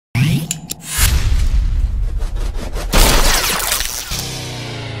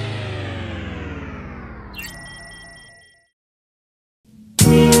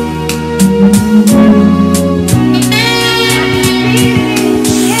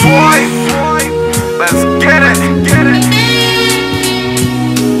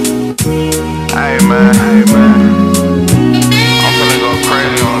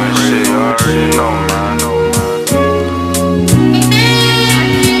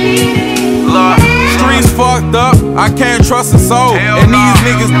I can't trust a soul. And these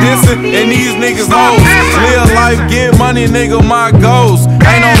niggas dissing, and these niggas hoes. Live life, get money, nigga, my goals.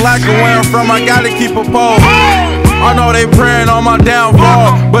 Ain't no lack of where I'm from, I gotta keep a pole. I know they praying on my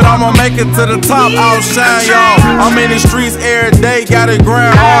downfall, but I'ma make it to the top, outshine y'all. I'm in the streets every day, gotta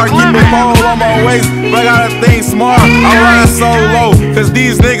grind hard. Keep a pole on my waist, but I gotta think smart. I ride so low, cause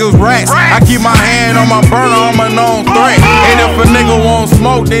these niggas rats. I keep my hand on my burner, I'm a known threat. And if a nigga won't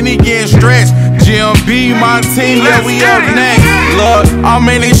smoke, then he getting stretched. GMB, my team, yeah, we up next. Look, I'm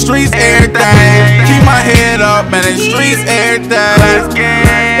in these streets every day. Keep my head up, man, in the streets every day.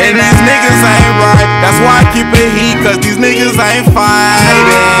 And these niggas ain't right, that's why I keep it heat, cause these niggas ain't fighting.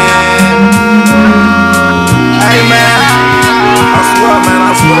 Hey man, I swear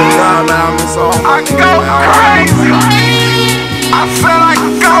to God, man, I'm so I go crazy. I said I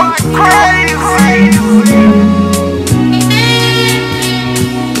go crazy.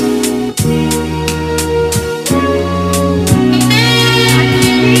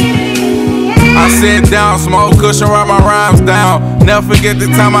 I sit down, smoke cushion, write my rhymes down. Never forget the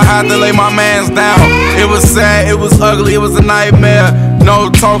time I had to lay my mans down. It was sad, it was ugly, it was a nightmare. No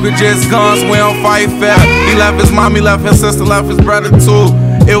talking, just guns, we don't fight fair. He left his mom, he left his sister, left his brother too.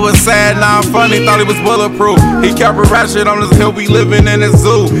 It was sad, not funny, thought he was bulletproof. He kept a ratchet on his hill, we living in a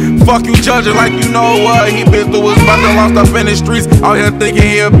zoo. Fuck you judging like you know what he been through. His brother lost up in the streets, out here thinking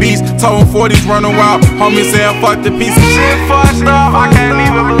he a beast. Told him 40s running wild, homie saying fuck the piece of shit. Fucked up, I can't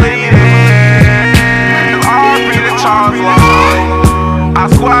even believe it. I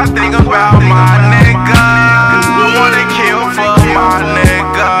swear I think about my nigga.